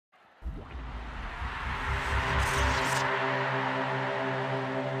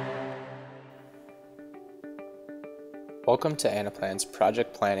Welcome to Anaplan's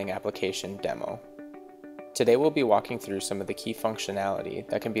Project Planning Application demo. Today we'll be walking through some of the key functionality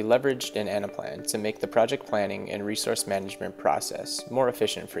that can be leveraged in Anaplan to make the project planning and resource management process more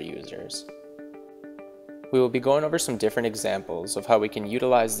efficient for users. We will be going over some different examples of how we can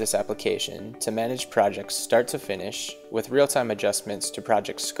utilize this application to manage projects start to finish with real-time adjustments to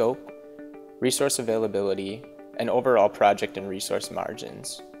project scope, resource availability, and overall project and resource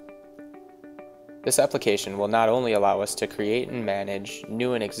margins. This application will not only allow us to create and manage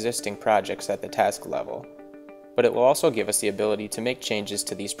new and existing projects at the task level, but it will also give us the ability to make changes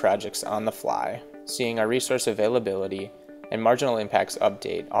to these projects on the fly, seeing our resource availability and marginal impacts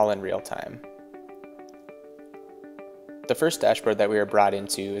update all in real time. The first dashboard that we are brought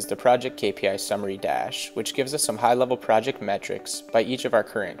into is the Project KPI Summary Dash, which gives us some high-level project metrics by each of our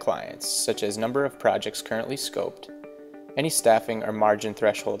current clients, such as number of projects currently scoped, any staffing or margin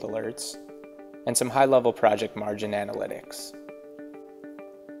threshold alerts, and some high-level project margin analytics.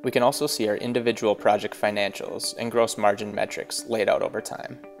 We can also see our individual project financials and gross margin metrics laid out over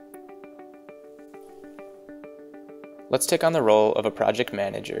time. Let's take on the role of a project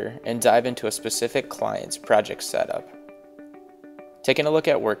manager and dive into a specific client's project setup. Taking a look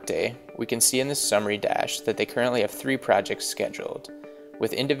at Workday, we can see in this summary dash that they currently have 3 projects scheduled,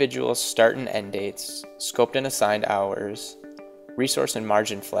 with individual start and end dates, scoped and assigned hours, resource and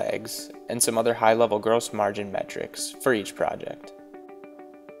margin flags, and some other high-level gross margin metrics for each project.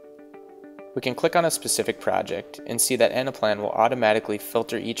 We can click on a specific project and see that Anaplan will automatically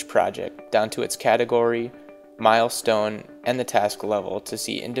filter each project down to its category, milestone, and the task level to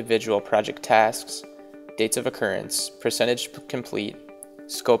see individual project tasks, dates of occurrence, percentage complete,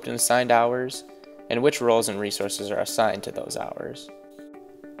 scoped and assigned hours, and which roles and resources are assigned to those hours.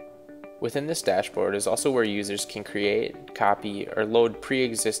 Within this dashboard is also where users can create, copy, or load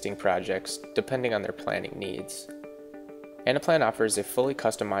pre-existing projects depending on their planning needs. Anaplan offers a fully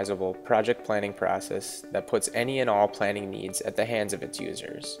customizable project planning process that puts any and all planning needs at the hands of its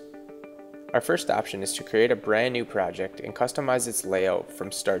users. Our first option is to create a brand new project and customize its layout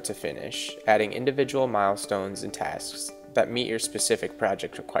from start to finish, adding individual milestones and tasks that meet your specific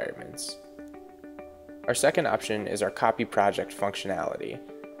project requirements. Our second option is our copy project functionality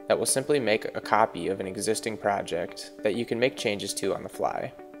that will simply make a copy of an existing project that you can make changes to on the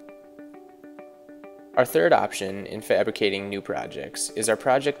fly. Our third option in fabricating new projects is our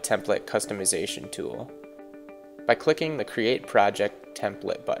project template customization tool. By clicking the Create Project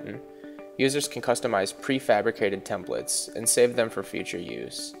Template button, users can customize prefabricated templates and save them for future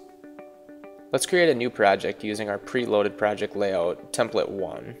use. Let's create a new project using our preloaded project layout, Template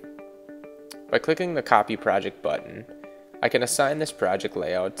 1. By clicking the Copy Project button, I can assign this project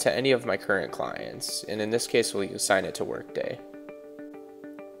layout to any of my current clients, and in this case we'll assign it to Workday.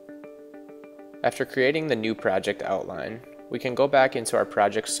 After creating the new project outline, we can go back into our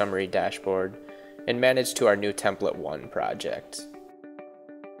project summary dashboard and manage to our new Template 1 project.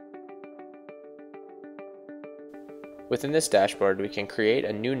 Within this dashboard, we can create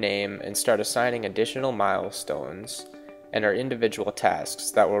a new name and start assigning additional milestones and our individual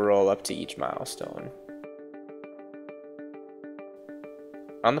tasks that will roll up to each milestone.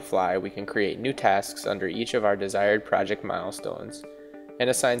 On the fly, we can create new tasks under each of our desired project milestones and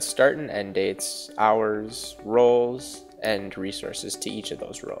assign start and end dates, hours, roles, and resources to each of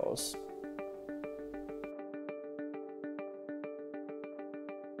those roles.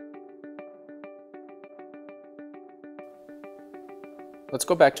 Let's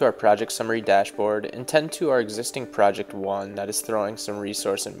go back to our project summary dashboard and tend to our existing project 1 that is throwing some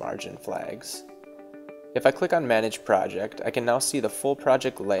resource and margin flags. If I click on Manage Project, I can now see the full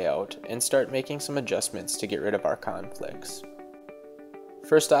project layout and start making some adjustments to get rid of our conflicts.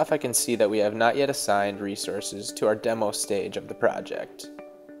 First off, I can see that we have not yet assigned resources to our demo stage of the project.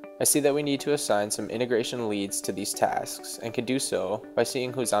 I see that we need to assign some integration leads to these tasks and can do so by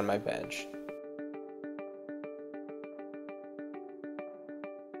seeing who's on my bench.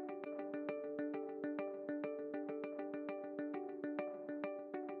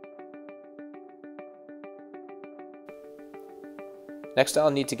 Next,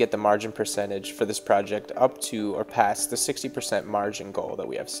 I'll need to get the margin percentage for this project up to or past the 60% margin goal that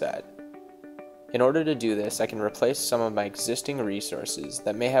we have set. In order to do this, I can replace some of my existing resources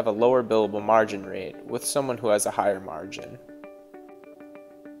that may have a lower billable margin rate with someone who has a higher margin.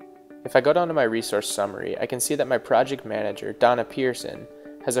 If I go down to my resource summary, I can see that my project manager, Donna Pearson,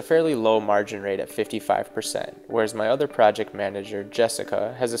 has a fairly low margin rate at 55%, whereas my other project manager,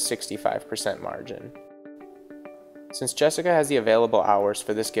 Jessica, has a 65% margin. Since Jessica has the available hours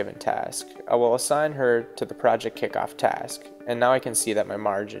for this given task, I will assign her to the project kickoff task, and now I can see that my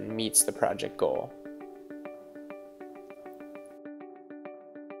margin meets the project goal.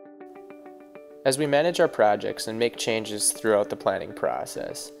 As we manage our projects and make changes throughout the planning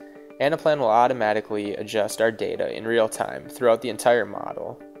process, Anaplan will automatically adjust our data in real time throughout the entire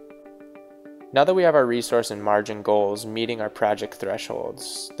model. Now that we have our resource and margin goals meeting our project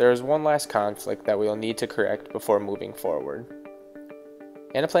thresholds, there is one last conflict that we will need to correct before moving forward.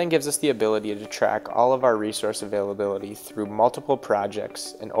 Anaplan gives us the ability to track all of our resource availability through multiple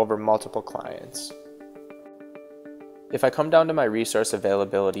projects and over multiple clients. If I come down to my resource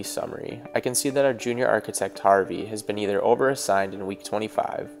availability summary, I can see that our junior architect Harvey has been either overassigned in week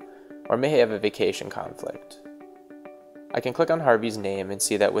 25 or may have a vacation conflict. I can click on Harvey's name and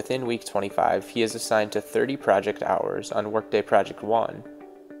see that within week 25 he is assigned to 30 project hours on Workday Project 1,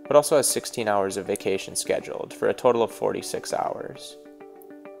 but also has 16 hours of vacation scheduled for a total of 46 hours.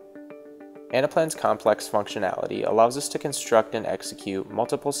 Anaplan's complex functionality allows us to construct and execute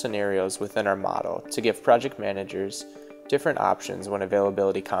multiple scenarios within our model to give project managers different options when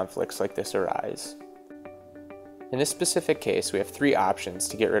availability conflicts like this arise. In this specific case, we have 3 options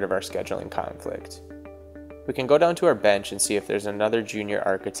to get rid of our scheduling conflict. We can go down to our bench and see if there's another junior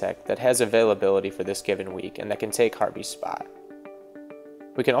architect that has availability for this given week and that can take Harvey's spot.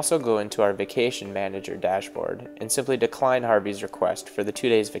 We can also go into our vacation manager dashboard and simply decline Harvey's request for the 2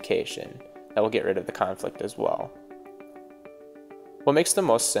 days vacation. That will get rid of the conflict as well. What makes the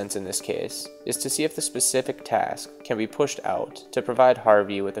most sense in this case is to see if the specific task can be pushed out to provide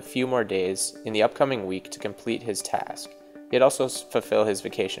Harvey with a few more days in the upcoming week to complete his task, yet also fulfill his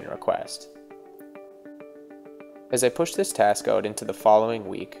vacation request. As I push this task out into the following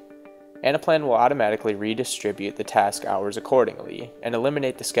week, Anaplan will automatically redistribute the task hours accordingly and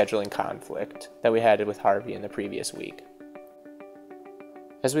eliminate the scheduling conflict that we had with Harvey in the previous week.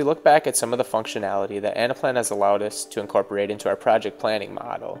 As we look back at some of the functionality that Anaplan has allowed us to incorporate into our project planning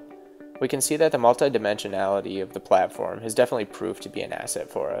model, we can see that the multidimensionality of the platform has definitely proved to be an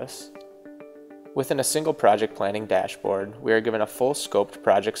asset for us. Within a single project planning dashboard, we are given a full scoped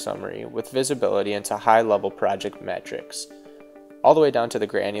project summary with visibility into high-level project metrics, all the way down to the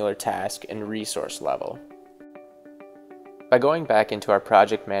granular task and resource level. By going back into our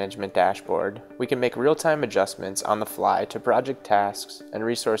project management dashboard, we can make real-time adjustments on the fly to project tasks and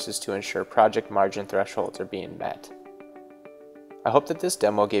resources to ensure project margin thresholds are being met. I hope that this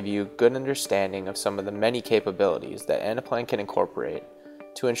demo gave you a good understanding of some of the many capabilities that Anaplan can incorporate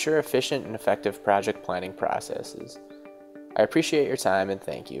to ensure efficient and effective project planning processes. I appreciate your time and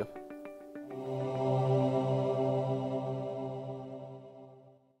thank you.